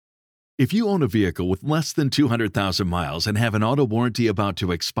If you own a vehicle with less than 200,000 miles and have an auto warranty about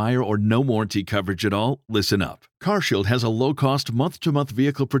to expire or no warranty coverage at all, listen up. CarShield has a low-cost month-to-month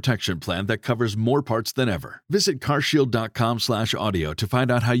vehicle protection plan that covers more parts than ever. Visit carshield.com/audio to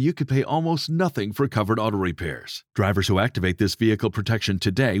find out how you could pay almost nothing for covered auto repairs. Drivers who activate this vehicle protection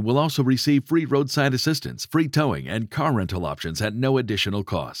today will also receive free roadside assistance, free towing, and car rental options at no additional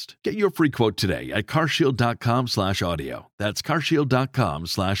cost. Get your free quote today at carshield.com/audio. That's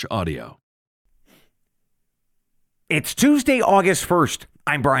carshield.com/audio. It's Tuesday, August 1st.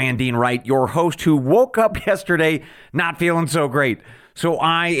 I'm Brian Dean Wright, your host who woke up yesterday not feeling so great. So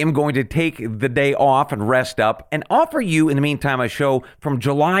I am going to take the day off and rest up and offer you, in the meantime, a show from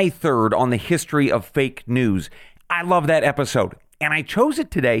July 3rd on the history of fake news. I love that episode, and I chose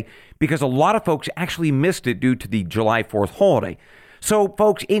it today because a lot of folks actually missed it due to the July 4th holiday. So,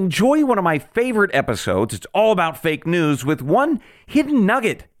 folks, enjoy one of my favorite episodes. It's all about fake news with one hidden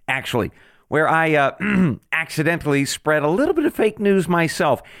nugget, actually, where I accidentally spread a little bit of fake news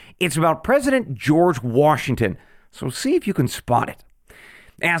myself. It's about President George Washington, so see if you can spot it.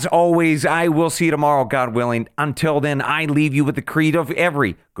 As always, I will see you tomorrow, God willing. Until then, I leave you with the creed of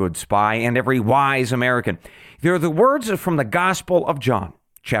every good spy and every wise American. They're the words from the Gospel of John,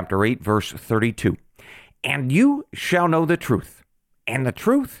 chapter 8, verse 32. And you shall know the truth, and the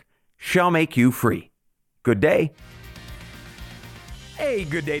truth shall make you free. Good day. Hey,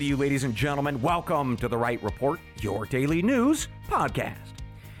 good day to you, ladies and gentlemen. Welcome to the Wright Report, your daily news podcast.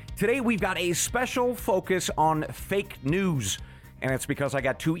 Today, we've got a special focus on fake news, and it's because I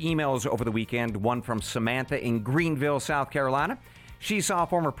got two emails over the weekend, one from Samantha in Greenville, South Carolina. She saw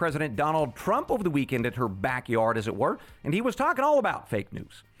former President Donald Trump over the weekend at her backyard, as it were, and he was talking all about fake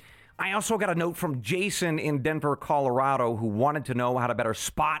news. I also got a note from Jason in Denver, Colorado, who wanted to know how to better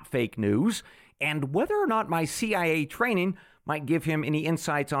spot fake news and whether or not my CIA training might give him any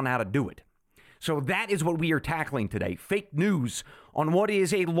insights on how to do it. So that is what we are tackling today, fake news, on what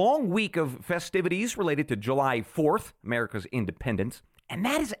is a long week of festivities related to July 4th, America's independence. And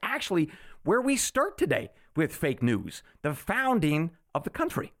that is actually where we start today with fake news, the founding of the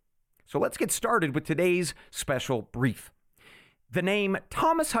country. So let's get started with today's special brief. The name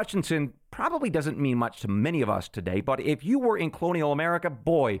Thomas Hutchinson probably doesn't mean much to many of us today, but if you were in colonial America,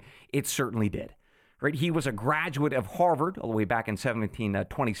 boy, it certainly did. Right? He was a graduate of Harvard all the way back in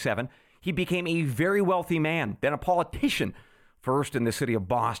 1727. He became a very wealthy man, then a politician, first in the city of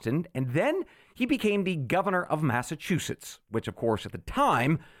Boston, and then he became the governor of Massachusetts, which, of course, at the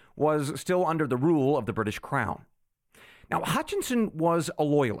time was still under the rule of the British Crown. Now, Hutchinson was a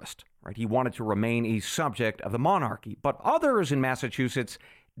loyalist, right? He wanted to remain a subject of the monarchy, but others in Massachusetts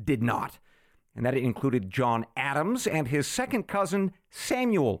did not, and that included John Adams and his second cousin,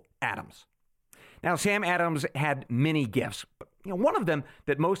 Samuel Adams. Now, Sam Adams had many gifts, but one of them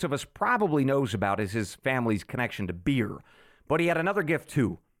that most of us probably knows about is his family's connection to beer. But he had another gift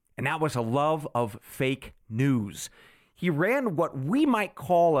too, and that was a love of fake news. He ran what we might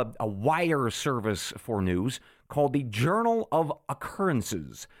call a wire service for news called the Journal of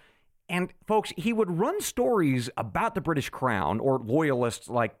Occurrences. And folks, he would run stories about the British Crown or loyalists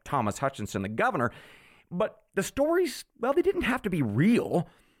like Thomas Hutchinson, the governor, but the stories, well, they didn't have to be real.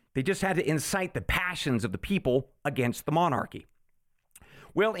 They just had to incite the passions of the people against the monarchy.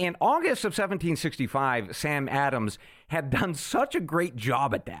 Well, in August of 1765, Sam Adams had done such a great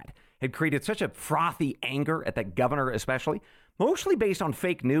job at that, had created such a frothy anger at that governor especially, mostly based on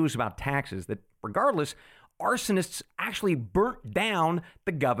fake news about taxes, that regardless, arsonists actually burnt down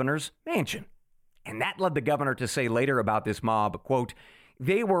the governor's mansion. And that led the governor to say later about this mob, quote,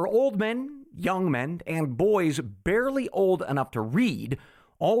 "They were old men, young men, and boys barely old enough to read,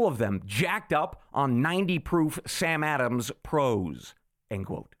 all of them jacked up on 90-proof Sam Adams prose," end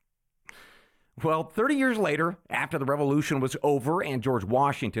quote. Well, 30 years later, after the revolution was over and George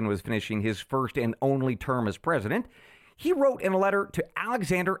Washington was finishing his first and only term as president, he wrote in a letter to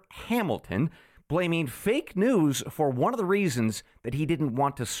Alexander Hamilton blaming fake news for one of the reasons that he didn't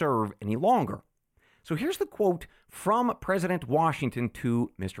want to serve any longer. So here's the quote from President Washington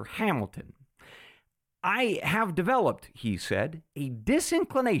to Mr. Hamilton. "I have developed," he said, "a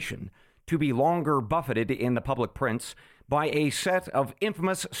disinclination to be longer buffeted in the public prints by a set of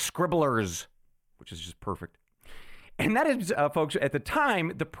infamous scribblers," which is just perfect. And that is, folks, at the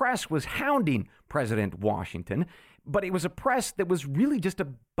time, the press was hounding President Washington, but it was a press that was really just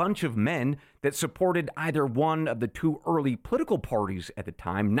a bunch of men that supported either one of the two early political parties at the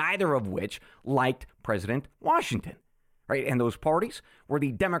time, neither of which liked President Washington. Right? And those parties were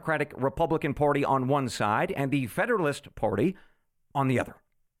the Democratic Republican Party on one side and the Federalist Party on the other.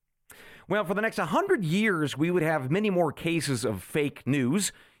 Well, for the next 100 years, we would have many more cases of fake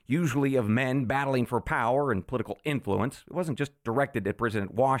news. usually of men battling for power and political influence. It wasn't just directed at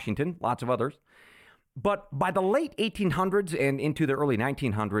President Washington, lots of others. But by the late 1800s and into the early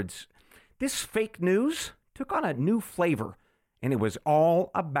 1900s, this fake news took on a new flavor, and it was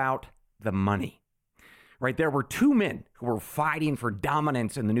all about the money. Right, there were two men who were fighting for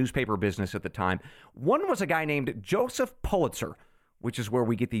dominance in the newspaper business at the time. One was a guy named Joseph Pulitzer, which is where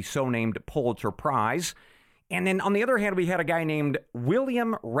we get the so-named Pulitzer Prize. And then on the other hand, we had a guy named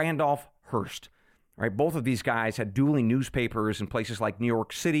William Randolph Hearst. Right, both of these guys had dueling newspapers in places like New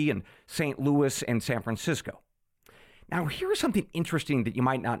York City and St. Louis and San Francisco. Now, here's something interesting that you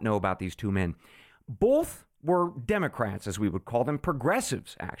might not know about these two men. Both were Democrats, as we would call them,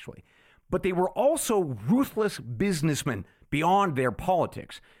 progressives, actually. But they were also ruthless businessmen beyond their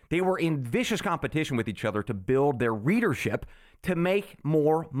politics. They were in vicious competition with each other to build their readership to make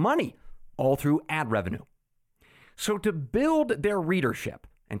more money, all through ad revenue. So to build their readership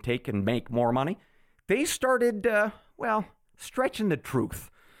and take and make more money, they started, stretching the truth,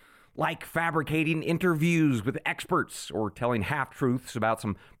 like fabricating interviews with experts or telling half-truths about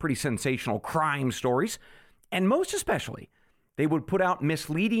some pretty sensational crime stories. And most especially, they would put out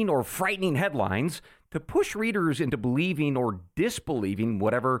misleading or frightening headlines to push readers into believing or disbelieving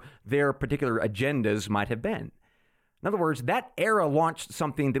whatever their particular agendas might have been. In other words, that era launched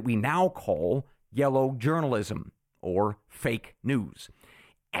something that we now call yellow journalism or fake news.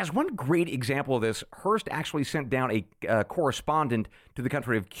 As one great example of this, Hearst actually sent down a correspondent to the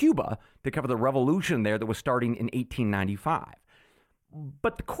country of Cuba to cover the revolution there that was starting in 1895.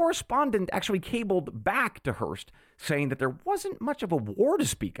 But the correspondent actually cabled back to Hearst, saying that there wasn't much of a war to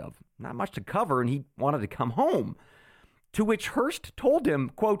speak of, not much to cover, and he wanted to come home. To which Hearst told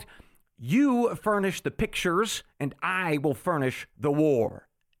him, quote, "You furnish the pictures, and I will furnish the war,"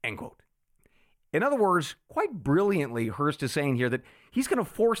 end quote. In other words, quite brilliantly, Hearst is saying here that he's going to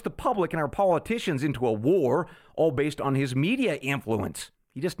force the public and our politicians into a war, all based on his media influence.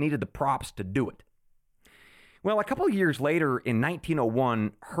 He just needed the props to do it. Well, a couple of years later, in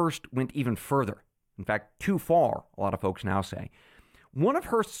 1901, Hearst went even further. In fact, too far, a lot of folks now say. One of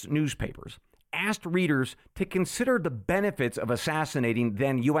Hearst's newspapers asked readers to consider the benefits of assassinating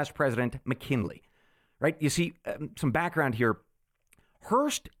then U.S. President McKinley. Right? You see, some background here.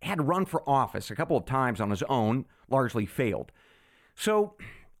 Hearst had run for office a couple of times on his own, largely failed. So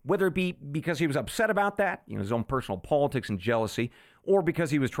whether it be because he was upset about that, his own personal politics and jealousy, or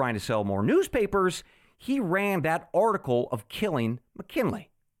because he was trying to sell more newspapers, he ran that article of killing McKinley.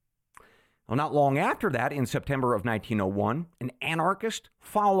 Well, not long after that, in September of 1901, an anarchist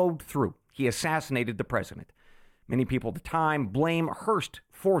followed through. He assassinated the president. Many people at the time blame Hearst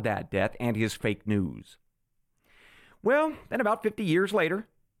for that death and his fake news. Well, then about 50 years later,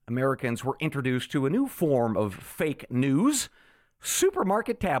 Americans were introduced to a new form of fake news,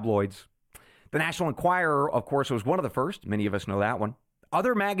 supermarket tabloids. The National Enquirer, of course, was one of the first. Many of us know that one.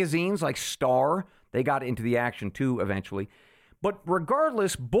 Other magazines like Star, they got into the action too eventually. But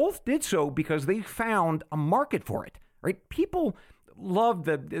regardless, both did so because they found a market for it, right? People love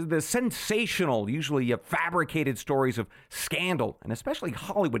the sensational, usually fabricated stories of scandal and especially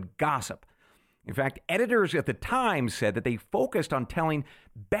Hollywood gossip. In fact, editors at the time said that they focused on telling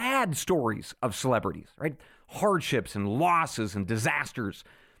bad stories of celebrities, right? Hardships and losses and disasters.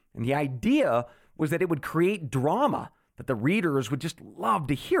 And the idea was that it would create drama that the readers would just love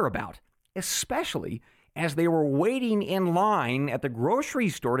to hear about, especially as they were waiting in line at the grocery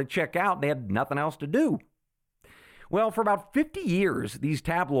store to check out. They had nothing else to do. Well, for about 50 years, these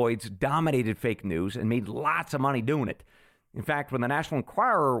tabloids dominated fake news and made lots of money doing it. In fact, when the National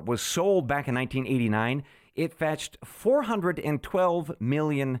Enquirer was sold back in 1989, it fetched $412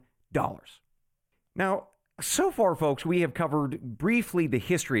 million. Now, so far, folks, we have covered briefly the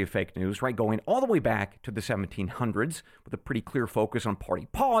history of fake news, right, going all the way back to the 1700s with a pretty clear focus on party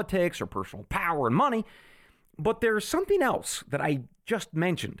politics or personal power and money. But there's something else that I just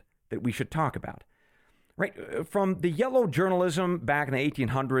mentioned that we should talk about. Right, from the yellow journalism back in the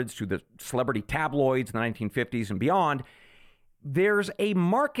 1800s to the celebrity tabloids in the 1950s and beyond, there's a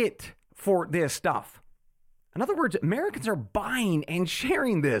market for this stuff. In other words, Americans are buying and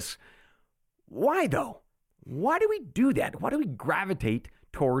sharing this. Why, though? Why do we do that? Why do we gravitate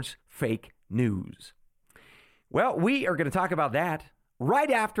towards fake news? Well, we are going to talk about that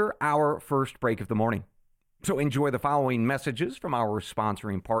right after our first break of the morning. So enjoy the following messages from our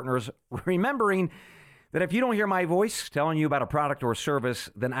sponsoring partners, remembering that if you don't hear my voice telling you about a product or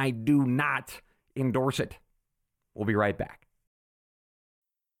service, then I do not endorse it. We'll be right back.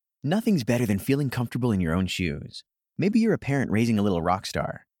 Nothing's better than feeling comfortable in your own shoes. Maybe you're a parent raising a little rock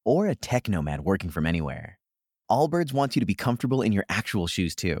star or a tech nomad working from anywhere. Allbirds wants you to be comfortable in your actual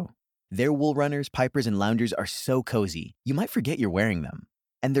shoes, too. Their wool runners, pipers, and loungers are so cozy, you might forget you're wearing them.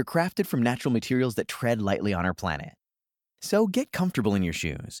 And they're crafted from natural materials that tread lightly on our planet. So get comfortable in your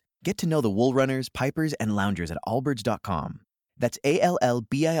shoes. Get to know the wool runners, pipers, and loungers at allbirds.com. That's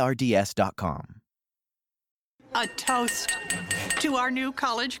ALLBIRDS.com. A toast to our new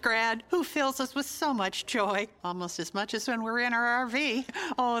college grad who fills us with so much joy, almost as much as when we're in our RV.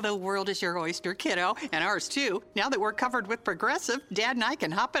 Oh, the world is your oyster, kiddo, and ours too. Now that we're covered with Progressive, Dad and I can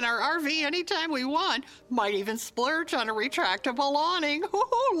hop in our RV anytime we want. Might even splurge on a retractable awning.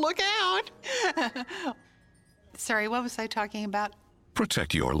 Ooh, look out. Sorry, what was I talking about?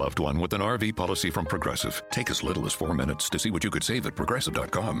 Protect your loved one with an RV policy from Progressive. Take as little as 4 minutes to see what you could save at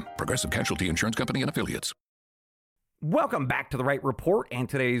Progressive.com. Progressive Casualty Insurance Company and Affiliates. Welcome back to the Wright Report and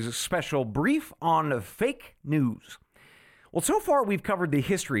today's special brief on fake news. Well, so far we've covered the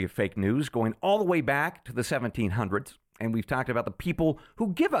history of fake news going all the way back to the 1700s, and we've talked about the people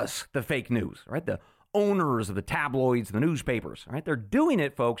who give us the fake news, right? The owners of the tabloids, the newspapers, right? They're doing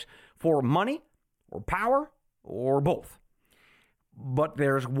it, folks, for money or power or both. But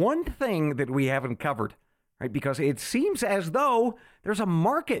there's one thing that we haven't covered, right? Because it seems as though there's a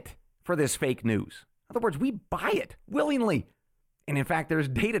market for this fake news. In other words, we buy it willingly. And in fact, there's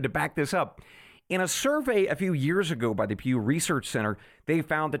data to back this up. In a survey a few years ago by the Pew Research Center, they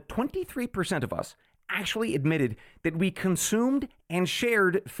found that 23% of us actually admitted that we consumed and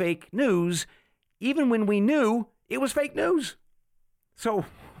shared fake news, even when we knew it was fake news. So,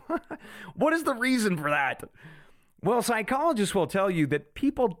 what is the reason for that? Well, psychologists will tell you that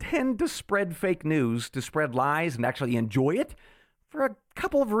people tend to spread fake news, to spread lies, and actually enjoy it for a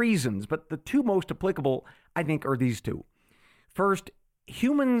couple of reasons, but the two most applicable, I think, are these two. First,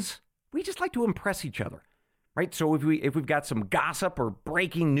 humans, we just like to impress each other, right? So if we've got some gossip or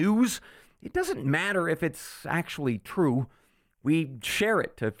breaking news, it doesn't matter if it's actually true. We share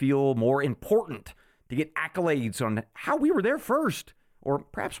it to feel more important, to get accolades on how we were there first, or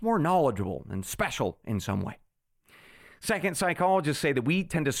perhaps more knowledgeable and special in some way. Second, psychologists say that we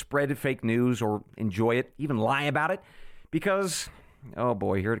tend to spread fake news or enjoy it, even lie about it, because, oh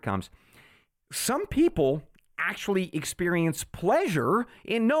boy, here it comes. Some people actually experience pleasure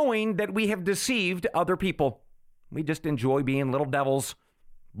in knowing that we have deceived other people. We just enjoy being little devils,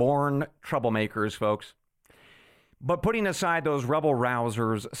 born troublemakers, folks. But putting aside those rebel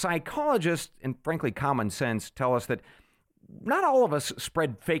rousers, psychologists and frankly common sense tell us that not all of us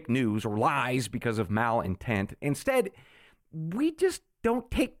spread fake news or lies because of malintent. Instead, we just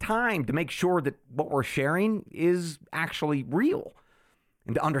don't take time to make sure that what we're sharing is actually real.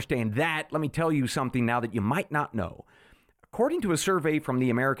 And to understand that, let me tell you something now that you might not know. According to a survey from the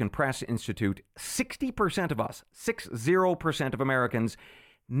American Press Institute, 60% of us, 60% of Americans,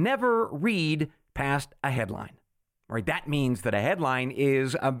 never read past a headline. Right? That means that a headline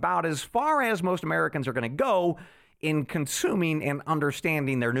is about as far as most Americans are going to go in consuming and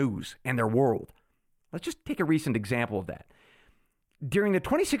understanding their news and their world. Let's just take a recent example of that. During the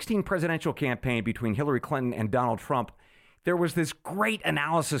 2016 presidential campaign between Hillary Clinton and Donald Trump, there was this great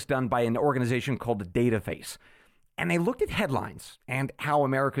analysis done by an organization called the Dataface. And they looked at headlines and how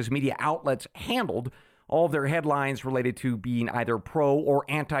America's media outlets handled all of their headlines related to being either pro or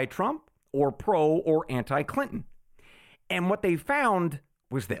anti-Trump or pro or anti-Clinton. And what they found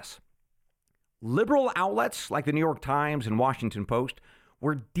was this. Liberal outlets like the New York Times and Washington Post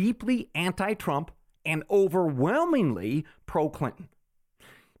were deeply anti-Trump and overwhelmingly pro-Clinton.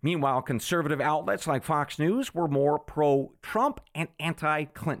 Meanwhile, conservative outlets like Fox News were more pro-Trump and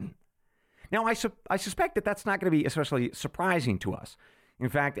anti-Clinton. Now, I suspect that that's not going to be especially surprising to us. In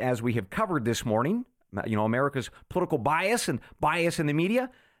fact, as we have covered this morning, America's political bias and bias in the media,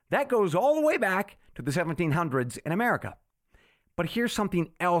 that goes all the way back to the 1700s in America. But here's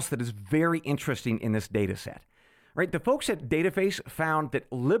something else that is very interesting in this data set. Right? The folks at Dataface found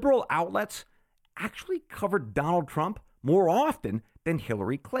that liberal outlets actually covered Donald Trump more often than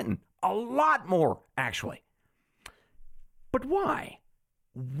Hillary Clinton. A lot more, actually. But why?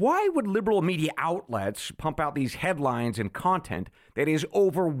 Why would liberal media outlets pump out these headlines and content that is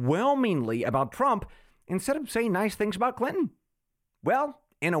overwhelmingly about Trump instead of saying nice things about Clinton? Well,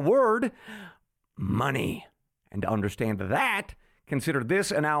 in a word, money. And to understand that, consider this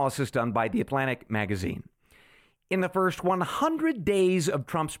analysis done by The Atlantic magazine. In the first 100 days of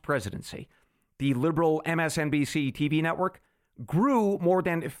Trump's presidency, the liberal MSNBC TV network grew more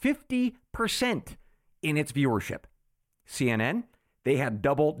than 50% in its viewership. CNN, they had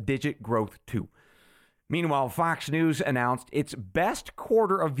double-digit growth too. Meanwhile, Fox News announced its best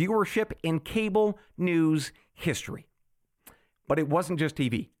quarter of viewership in cable news history. But it wasn't just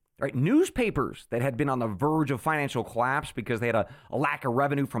TV. Right? Newspapers that had been on the verge of financial collapse because they had a lack of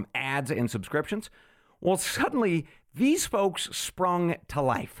revenue from ads and subscriptions. Well, suddenly these folks sprung to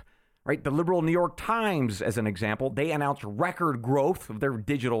life. Right? The liberal New York Times, as an example, they announced record growth of their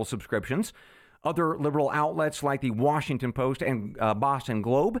digital subscriptions. Other liberal outlets like the Washington Post and Boston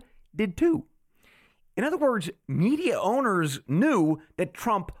Globe did too. In other words, media owners knew that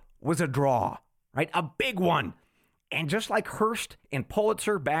Trump was a draw, right? A big one. And just like Hearst and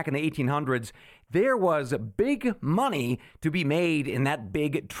Pulitzer back in the 1800s, there was big money to be made in that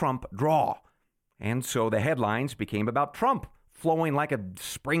big Trump draw. And so the headlines became about Trump flowing like a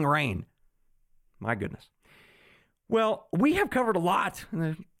spring rain. My goodness. Well, we have covered a lot in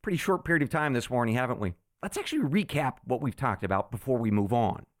a pretty short period of time this morning, haven't we? Let's actually recap what we've talked about before we move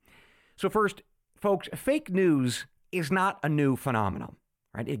on. So first, folks, fake news is not a new phenomenon,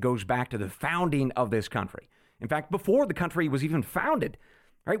 right? It goes back to the founding of this country. In fact, before the country was even founded,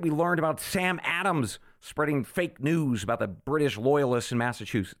 right, we learned about Sam Adams spreading fake news about the British loyalists in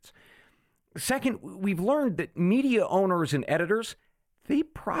Massachusetts. Second, we've learned that media owners and editors, they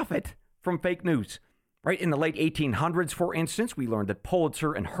profit from fake news. Right? In the late 1800s, for instance, we learned that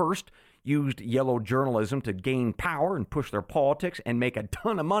Pulitzer and Hearst used yellow journalism to gain power and push their politics and make a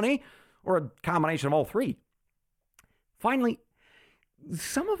ton of money, or a combination of all three. Finally,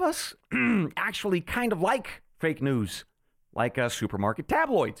 some of us actually kind of like fake news, like supermarket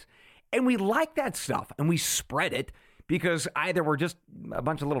tabloids. And we like that stuff, and we spread it because either we're just a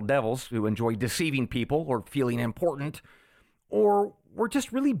bunch of little devils who enjoy deceiving people or feeling important, or we're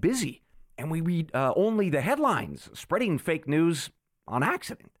just really busy, and we read only the headlines, spreading fake news on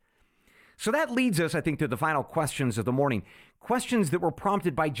accident. So that leads us, I think, to the final questions of the morning. Questions that were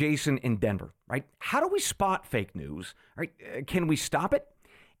prompted by Jason in Denver, right? How do we spot fake news? Right? Can we stop it?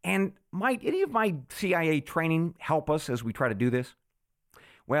 And might any of my CIA training help us as we try to do this?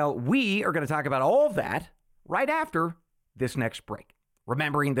 Well, we are going to talk about all of that right after this next break.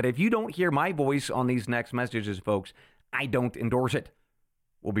 Remembering that if you don't hear my voice on these next messages, folks, I don't endorse it.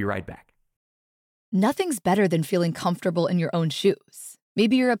 We'll be right back. Nothing's better than feeling comfortable in your own shoes.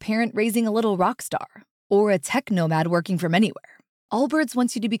 Maybe you're a parent raising a little rock star, or a tech nomad working from anywhere. Allbirds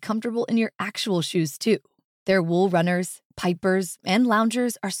wants you to be comfortable in your actual shoes, too. Their wool runners, pipers, and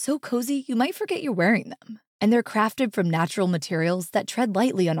loungers are so cozy you might forget you're wearing them. And they're crafted from natural materials that tread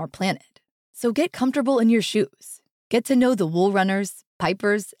lightly on our planet. So get comfortable in your shoes. Get to know the wool runners,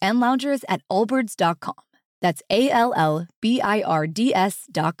 pipers, and loungers at allbirds.com. That's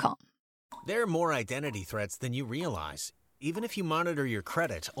ALLBIRDS.com. There are more identity threats than you realize. Even if you monitor your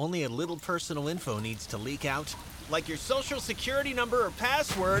credit, only a little personal info needs to leak out, like your social security number or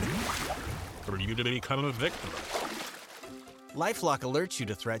password. Are you any kind of victim? LifeLock alerts you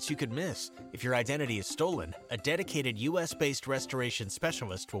to threats you could miss. If your identity is stolen, a dedicated U.S.-based restoration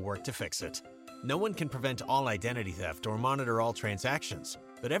specialist will work to fix it. No one can prevent all identity theft or monitor all transactions,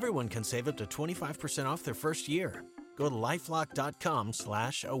 but everyone can save up to 25% off their first year. Go to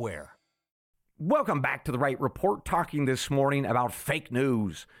LifeLock.com/aware. Welcome back to the Wright Report, talking this morning about fake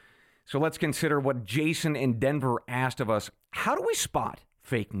news. So let's consider what Jason in Denver asked of us. How do we spot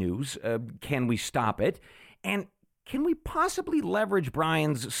fake news? Can we stop it? And can we possibly leverage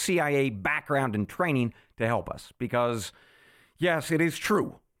Brian's CIA background and training to help us? Because, yes, it is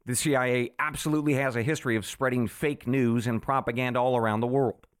true. The CIA absolutely has a history of spreading fake news and propaganda all around the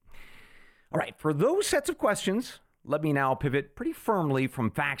world. All right, for those sets of questions, let me now pivot pretty firmly from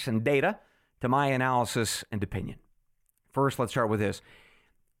facts and data to my analysis and opinion. First, let's start with this.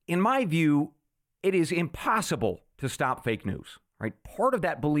 In my view, it is impossible to stop fake news, right? Part of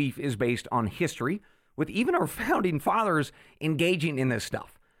that belief is based on history, with even our founding fathers engaging in this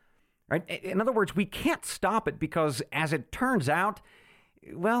stuff, right? In other words, we can't stop it because, as it turns out,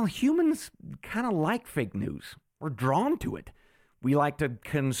 well, humans kind of like fake news. We're drawn to it. We like to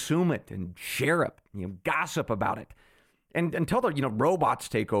consume it and share it, gossip about it. And until the robots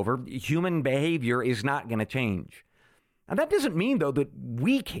take over, human behavior is not going to change. Now, that doesn't mean, though, that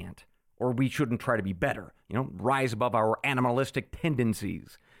we can't or we shouldn't try to be better, rise above our animalistic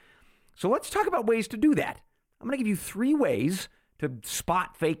tendencies. So let's talk about ways to do that. I'm going to give you 3 ways to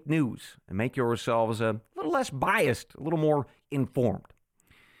spot fake news and make yourselves a little less biased, a little more informed.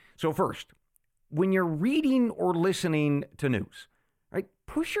 So first, when you're reading or listening to news, right,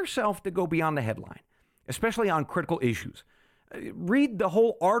 push yourself to go beyond the headline, especially on critical issues. Read the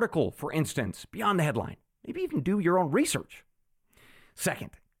whole article, for instance, beyond the headline. Maybe even do your own research.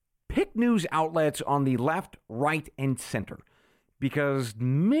 Second, pick news outlets on the left, right, and center, because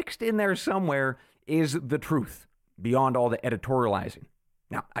mixed in there somewhere is the truth beyond all the editorializing.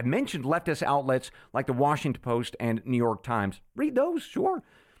 Now, I mentioned leftist outlets like the Washington Post and New York Times. Read those, sure.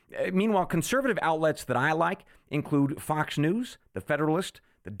 Meanwhile, conservative outlets that I like include Fox News, The Federalist,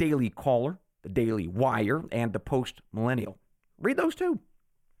 The Daily Caller, The Daily Wire, and The Post Millennial. Read those too.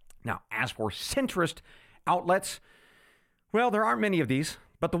 Now, as for centrist outlets, well, there aren't many of these,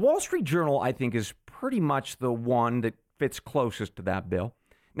 but the Wall Street Journal, I think, is pretty much the one that fits closest to that bill.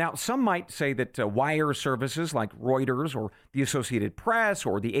 Now, some might say that wire services like Reuters or the Associated Press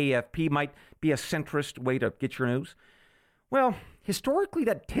or the AFP might be a centrist way to get your news. Well, historically,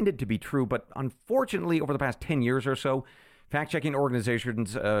 that tended to be true, but unfortunately, over the past 10 years or so, fact-checking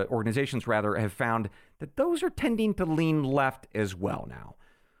organizations have found that those are tending to lean left as well now.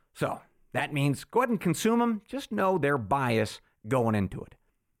 So that means go ahead and consume them. Just know their bias going into it.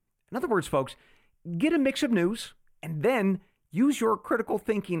 In other words, folks, get a mix of news and then use your critical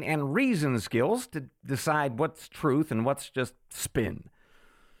thinking and reason skills to decide what's truth and what's just spin.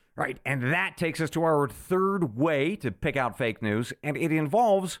 Right, and that takes us to our third way to pick out fake news, and it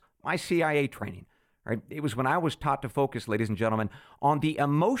involves my CIA training. Right, it was when I was taught to focus, ladies and gentlemen, on the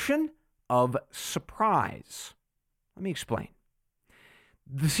emotion of surprise. Let me explain.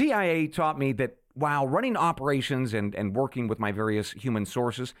 The CIA taught me that while running operations and working with my various human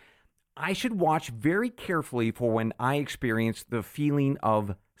sources, I should watch very carefully for when I experience the feeling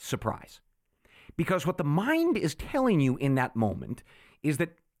of surprise. Because what the mind is telling you in that moment is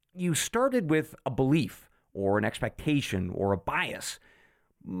that you started with a belief or an expectation or a bias,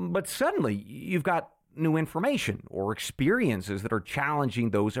 but suddenly you've got new information or experiences that are challenging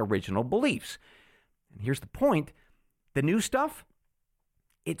those original beliefs. And here's the point. The new stuff,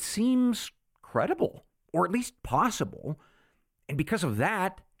 it seems credible or at least possible. And because of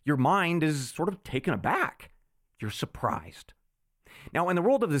that, your mind is sort of taken aback. You're surprised. Now, in the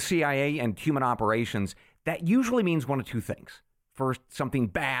world of the CIA and human operations, that usually means one of two things. First, something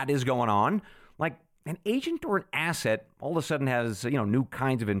bad is going on, like an agent or an asset all of a sudden has, new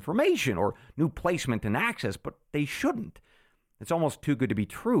kinds of information or new placement and access, but they shouldn't. It's almost too good to be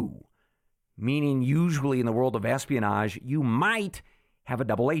true, meaning usually in the world of espionage, you might have a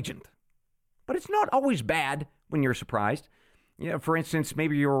double agent. But it's not always bad when you're surprised. For instance,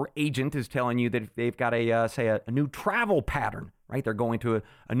 maybe your agent is telling you that they've got a new travel pattern, right? They're going to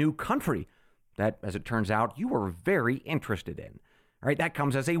a new country that, as it turns out, you are very interested in. All right, that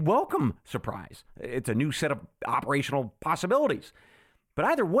comes as a welcome surprise. It's a new set of operational possibilities. But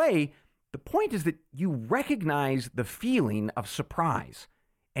either way, the point is that you recognize the feeling of surprise,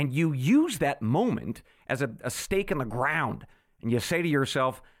 and you use that moment as a stake in the ground, and you say to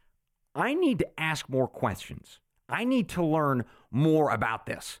yourself, I need to ask more questions. I need to learn more about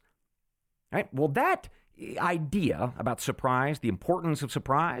this. All right? Well, that idea about surprise, the importance of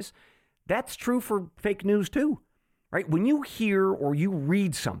surprise, that's true for fake news too, right? When you hear or you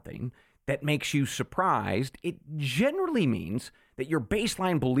read something that makes you surprised, it generally means that your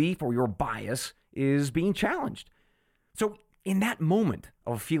baseline belief or your bias is being challenged. So in that moment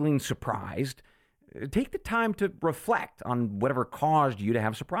of feeling surprised, take the time to reflect on whatever caused you to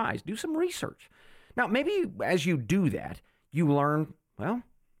have surprise. Do some research. Now, maybe as you do that, you learn, well,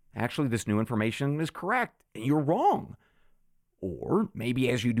 actually this new information is correct and you're wrong. Or maybe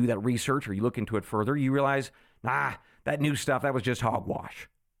as you do that research or you look into it further, you realize, that new stuff, that was just hogwash.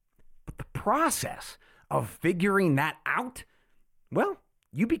 But the process of figuring that out, well,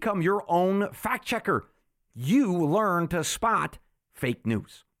 you become your own fact checker. You learn to spot fake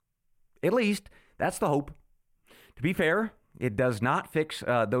news. At least that's the hope. To be fair, it does not fix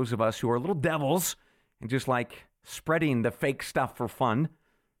those of us who are little devils and just like spreading the fake stuff for fun.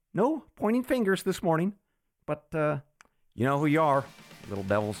 No pointing fingers this morning, but you know who you are, little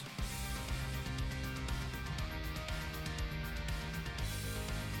devils.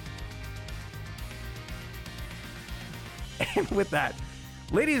 And with that,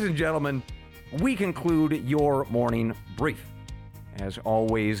 ladies and gentlemen, we conclude your morning brief. As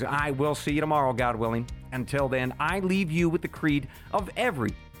always, I will see you tomorrow, God willing. Until then, I leave you with the creed of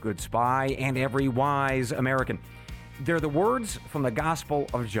every good spy and every wise American. They're the words from the Gospel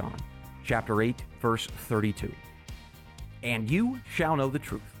of John, chapter 8, verse 32. And you shall know the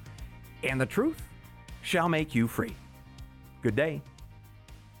truth, and the truth shall make you free. Good day.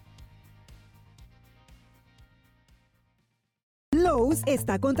 Lowe's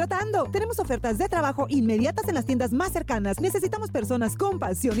está contratando. Tenemos ofertas de trabajo inmediatas en las tiendas más cercanas. Necesitamos personas con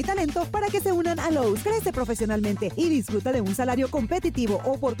pasión y talento para que se unan a Lowe's. Crece profesionalmente y disfruta de un salario competitivo,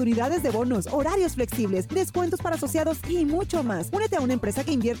 oportunidades de bonos, horarios flexibles, descuentos para asociados y mucho más. Únete a una empresa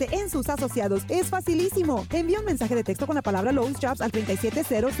que invierte en sus asociados. Es facilísimo. Envía un mensaje de texto con la palabra Lowe's Jobs al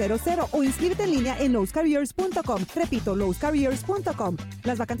 37000 o inscríbete en línea en lowescareers.com. Repito, lowescareers.com.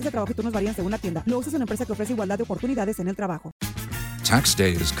 Las vacantes de trabajo y turnos varían según la tienda. Lowe's es una empresa que ofrece igualdad de oportunidades en el trabajo. Tax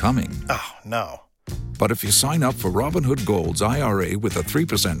day is coming. Oh, no. But if you sign up for Robinhood Gold's IRA with a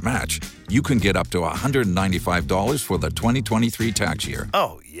 3% match, you can get up to $195 for the 2023 tax year.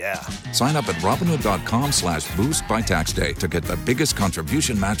 Oh, yeah. Sign up at Robinhood.com/boost by tax day to get the biggest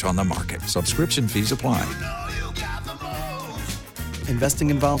contribution match on the market. Subscription fees apply. Investing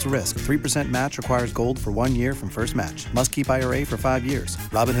involves risk. 3% match requires gold for 1 year from first match. Must keep IRA for 5 years.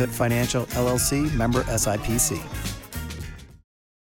 Robinhood Financial, LLC, member SIPC.